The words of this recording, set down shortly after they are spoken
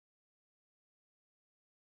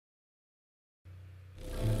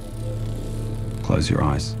Close your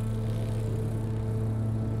eyes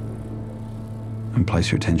and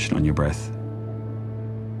place your attention on your breath.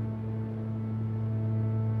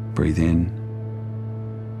 Breathe in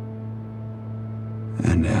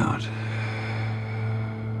and out.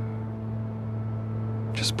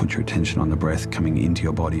 Just put your attention on the breath coming into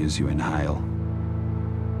your body as you inhale.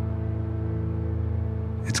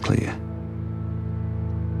 It's clear.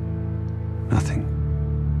 Nothing.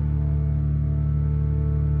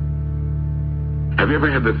 Have you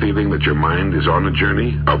ever had the feeling that your mind is on a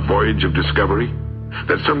journey, a voyage of discovery?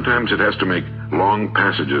 That sometimes it has to make long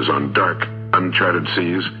passages on dark, uncharted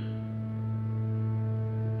seas?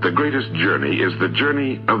 The greatest journey is the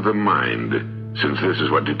journey of the mind, since this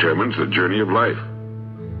is what determines the journey of life.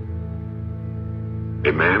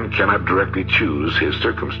 A man cannot directly choose his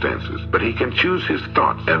circumstances, but he can choose his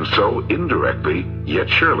thoughts, and so indirectly, yet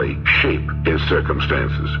surely, shape his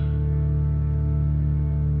circumstances.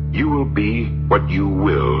 You will be what you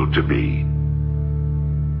will to be.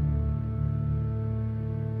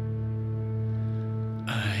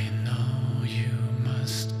 I know you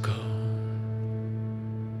must go.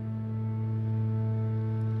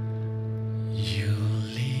 You'll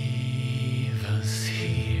leave us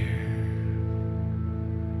here.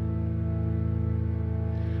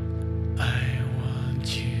 I want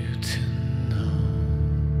you to know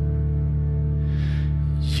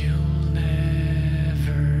you'll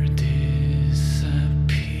never disappear.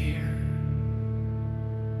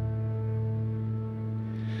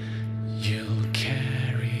 You'll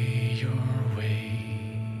carry your way.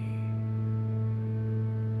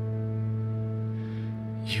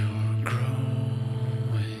 Your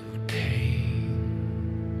growing pain.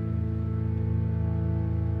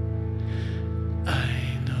 I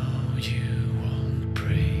know you won't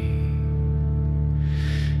break.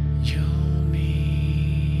 You'll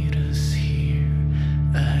meet us here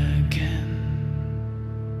again.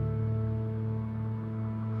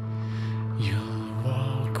 You'll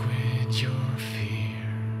walk with your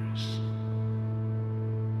fears.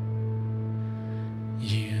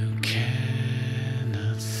 You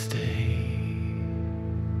cannot stay.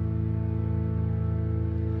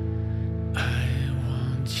 I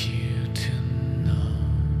want you to know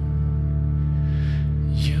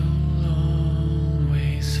you'll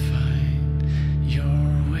always find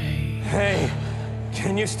your way. Hey,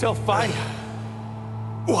 can you still fight?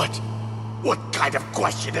 What? What kind of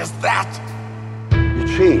question is that? You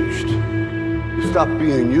changed. You stopped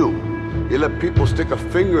being you. You let people stick a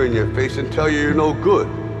finger in your face and tell you you're no good.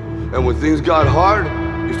 And when things got hard,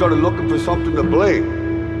 you started looking for something to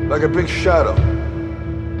blame, like a big shadow.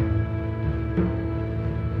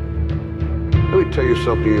 Let me tell you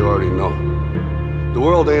something you already know. The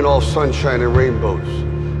world ain't all sunshine and rainbows.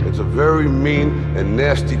 It's a very mean and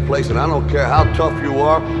nasty place, and I don't care how tough you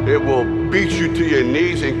are, it will beat you to your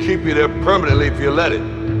knees and keep you there permanently if you let it.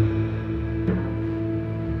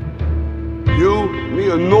 You, me,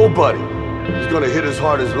 or nobody is gonna hit as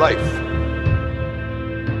hard as life.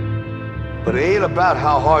 But it ain't about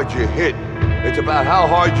how hard you hit. It's about how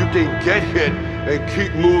hard you can get hit and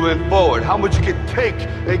keep moving forward. How much you can take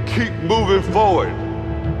and keep moving forward.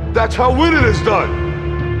 That's how winning is done.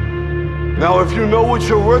 Now, if you know what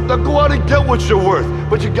you're worth, now go out and get what you're worth.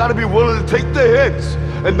 But you gotta be willing to take the hits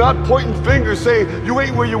and not pointing fingers saying you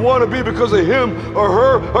ain't where you wanna be because of him or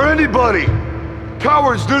her or anybody.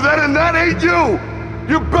 Cowards do that, and that ain't you.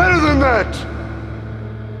 You're better than that.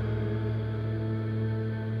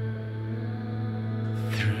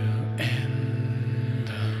 Through end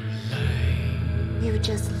of life, You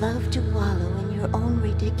just love to wallow in your own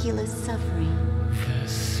ridiculous suffering. the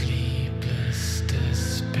sleepless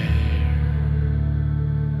despair,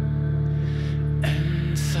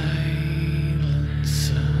 and silence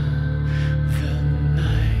of the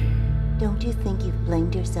night. Don't you think you've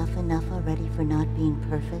blamed yourself enough already for not being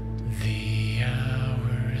perfect? The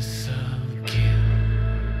hours of guilt.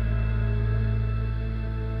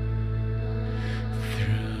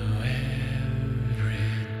 Through every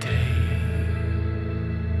day,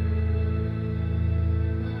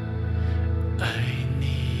 I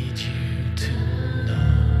need you to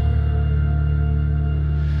know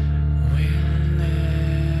we'll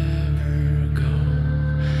never go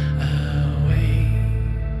away.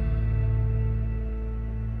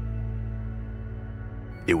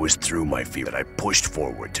 It was through my fear that I pushed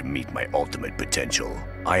forward to meet my ultimate potential.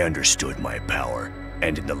 I understood my power,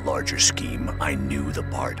 and in the larger scheme, I knew the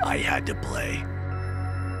part I had to play.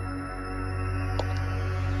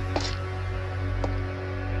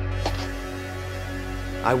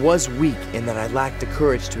 I was weak in that I lacked the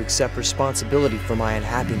courage to accept responsibility for my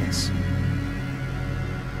unhappiness.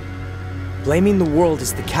 Blaming the world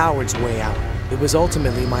is the coward's way out. It was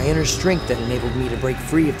ultimately my inner strength that enabled me to break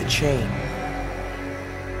free of the chain.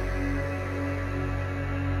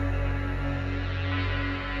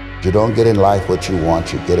 You don't get in life what you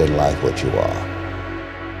want, you get in life what you are.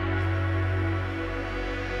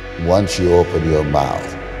 Once you open your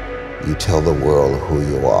mouth, you tell the world who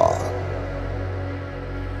you are.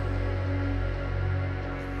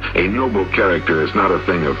 A noble character is not a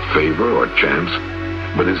thing of favor or chance,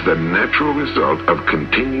 but is the natural result of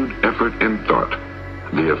continued effort and thought,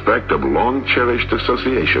 the effect of long-cherished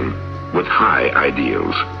association with high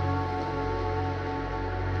ideals.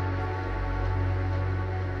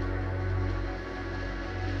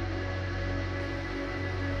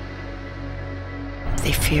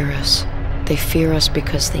 They fear us. They fear us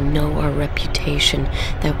because they know our reputation,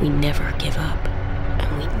 that we never give up,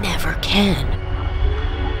 and we never can.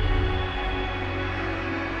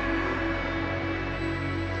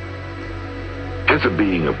 As a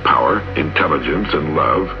being of power, intelligence, and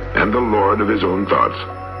love, and the lord of his own thoughts,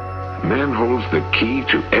 man holds the key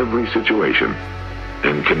to every situation,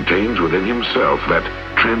 and contains within himself that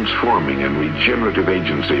transforming and regenerative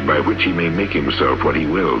agency by which he may make himself what he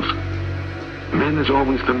wills. Man is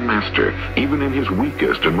always the master, even in his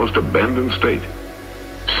weakest and most abandoned state.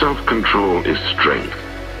 Self-control is strength.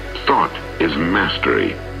 Thought is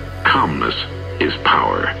mastery. Calmness is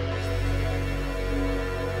power.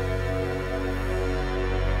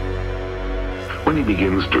 When he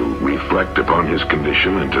begins to reflect upon his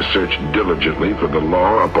condition and to search diligently for the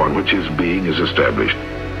law upon which his being is established,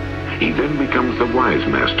 he then becomes the wise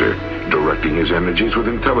master, directing his energies with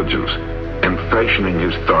intelligence and fashioning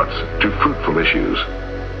his thoughts to fruitful issues.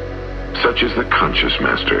 Such is the conscious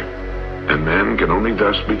master, and man can only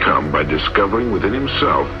thus become by discovering within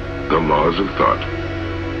himself the laws of thought.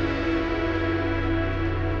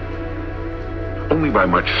 Only by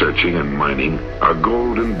much searching and mining are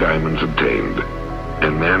gold and diamonds obtained,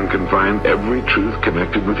 and man can find every truth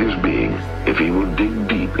connected with his being if he will dig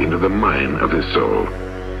deep into the mine of his soul.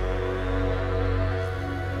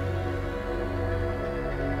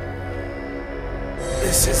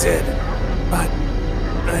 This is it, but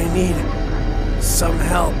I need some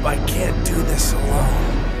help. I can't do this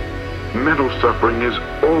alone. Mental suffering is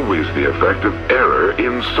always the effect of error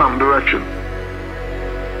in some direction.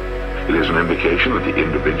 It is an indication that the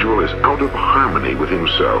individual is out of harmony with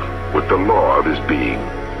himself, with the law of his being.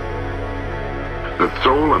 The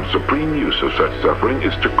sole and supreme use of such suffering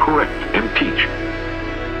is to correct and teach.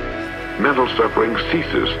 Mental suffering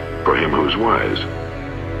ceases for him who is wise.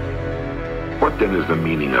 What then is the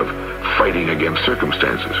meaning of fighting against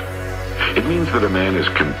circumstances? It means that a man is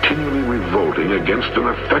continually revolting against an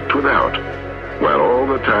effect without, while all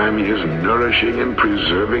the time he is nourishing and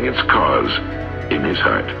preserving its cause in his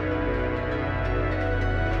heart.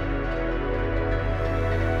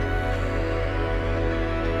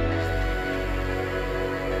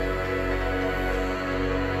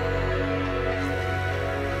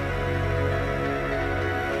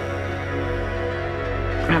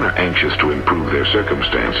 Men are anxious to improve their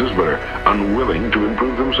circumstances, but are unwilling to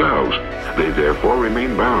improve themselves. They therefore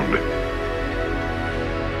remain bound.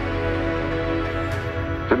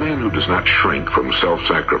 The man who does not shrink from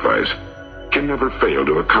self-sacrifice can never fail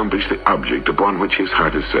to accomplish the object upon which his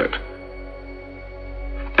heart is set.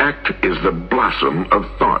 Act is the blossom of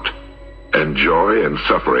thought, and joy and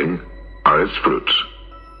suffering are its fruits.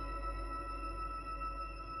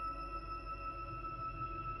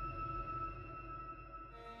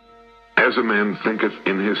 As a man thinketh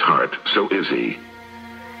in his heart, so is he.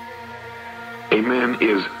 A man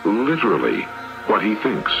is literally what he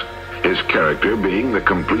thinks, his character being the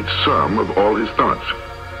complete sum of all his thoughts.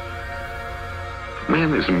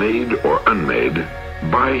 Man is made or unmade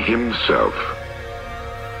by himself.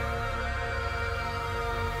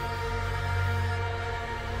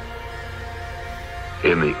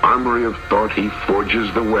 In the armory of thought he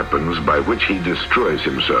forges the weapons by which he destroys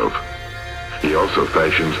himself. He also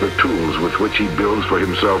fashions the tools with which he builds for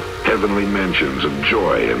himself heavenly mansions of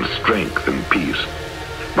joy and strength and peace.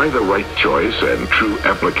 By the right choice and true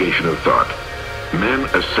application of thought, man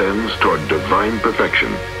ascends toward divine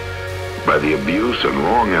perfection. By the abuse and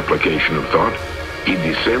wrong application of thought, he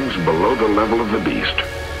descends below the level of the beast.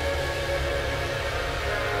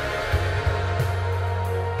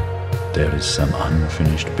 There is some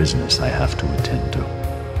unfinished business I have to attend to.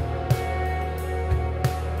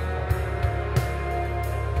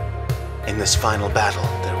 In this final battle,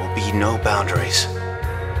 there will be no boundaries.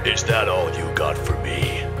 Is that all you got for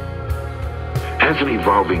me? As an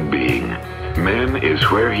evolving being, man is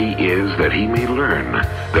where he is that he may learn,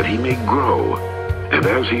 that he may grow, and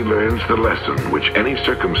as he learns the lesson which any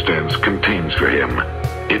circumstance contains for him,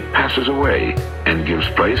 it passes away and gives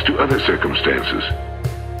place to other circumstances.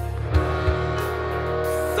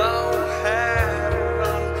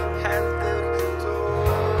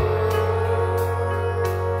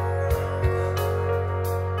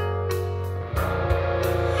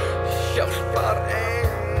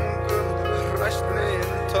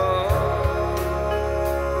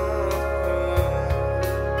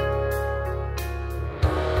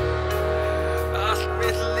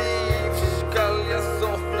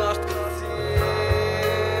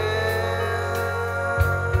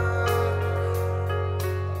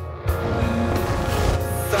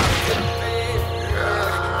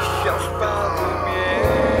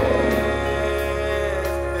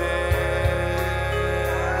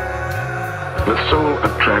 The soul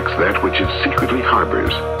attracts that which it secretly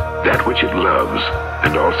harbors, that which it loves,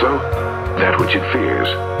 and also that which it fears.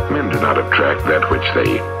 Men do not attract that which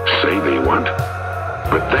they say they want,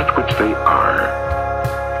 but that which they are.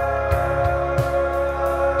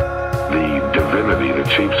 The divinity that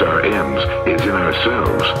shapes our ends is in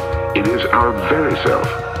ourselves. It is our very self.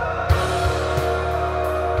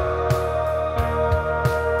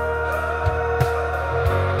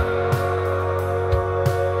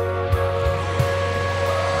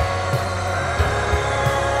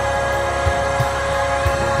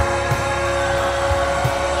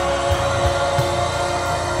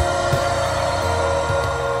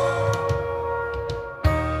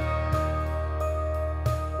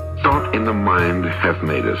 Thought in the mind hath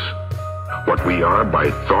made us. What we are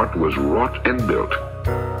by thought was wrought and built.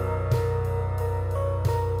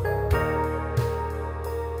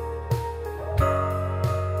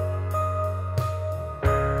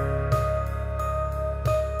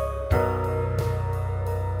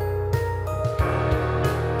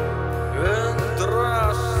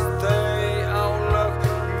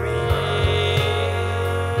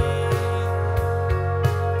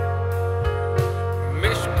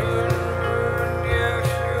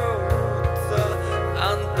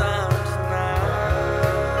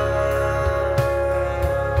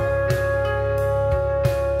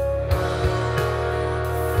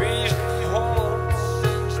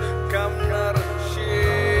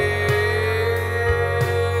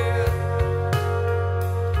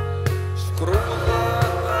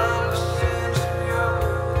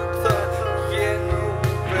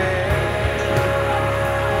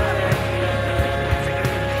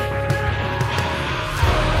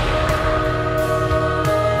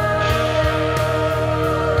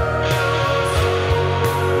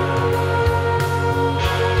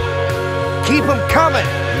 Keep them coming!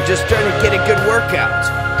 I'm just starting to get a good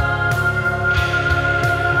workout.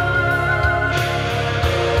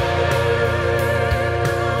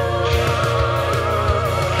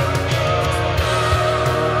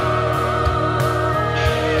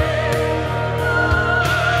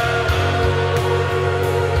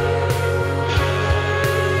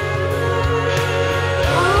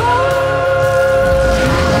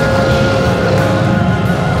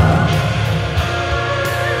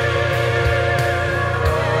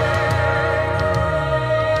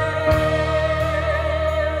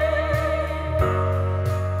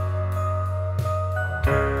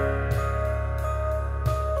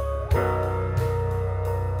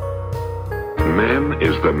 Man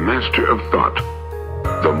is the master of thought,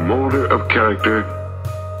 the molder of character,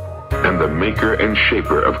 and the maker and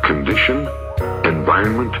shaper of condition,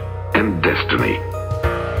 environment, and destiny.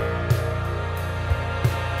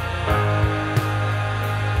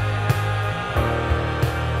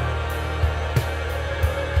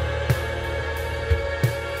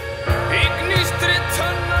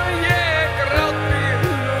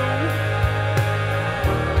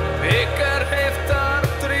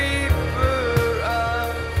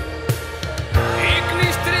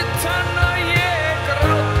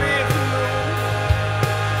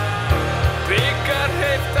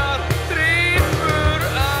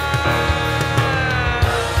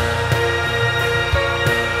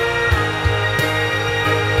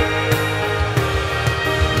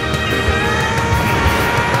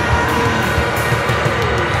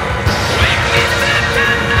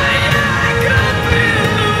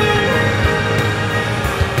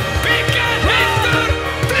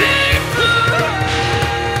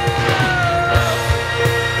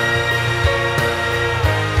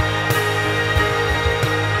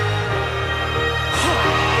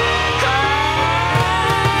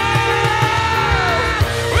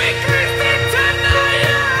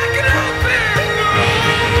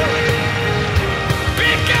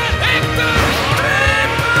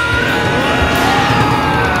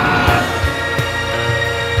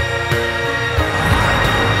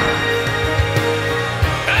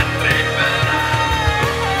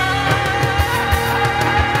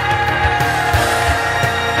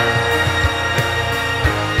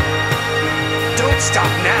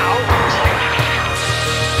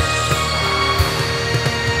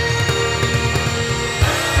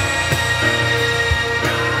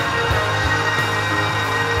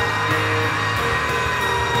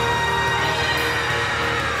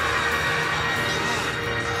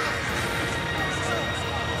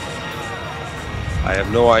 I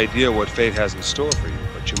have no idea what fate has in store for you,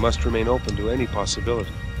 but you must remain open to any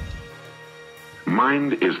possibility.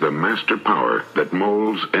 Mind is the master power that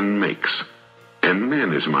molds and makes, and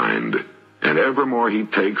man is mind, and evermore he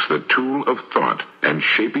takes the tool of thought, and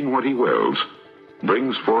shaping what he wills,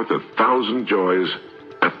 brings forth 1,000 joys,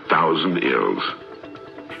 1,000 ills.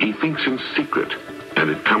 He thinks in secret,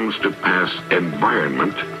 and it comes to pass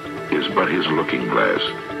environment is but his looking glass.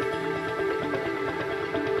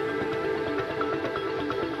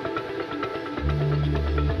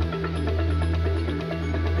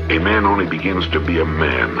 A man only begins to be a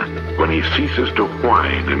man when he ceases to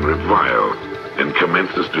whine and revile and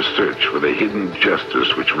commences to search for the hidden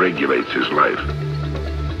justice which regulates his life.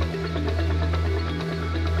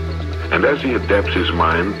 And as he adapts his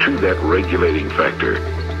mind to that regulating factor,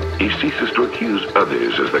 he ceases to accuse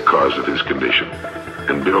others as the cause of his condition,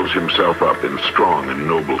 and builds himself up in strong and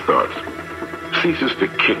noble thoughts, ceases to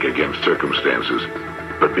kick against circumstances,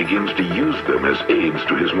 but begins to use them as aids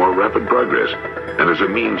to his more rapid progress, and as a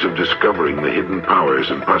means of discovering the hidden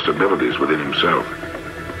powers and possibilities within himself.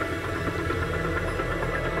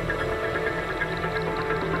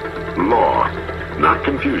 Law, not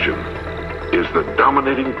confusion, is the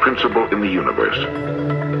dominating principle in the universe.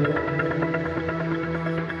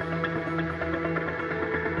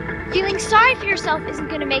 Feeling sorry for yourself isn't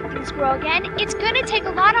going to make things grow again. It's going to take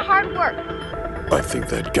a lot of hard work. I think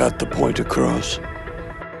that got the point across.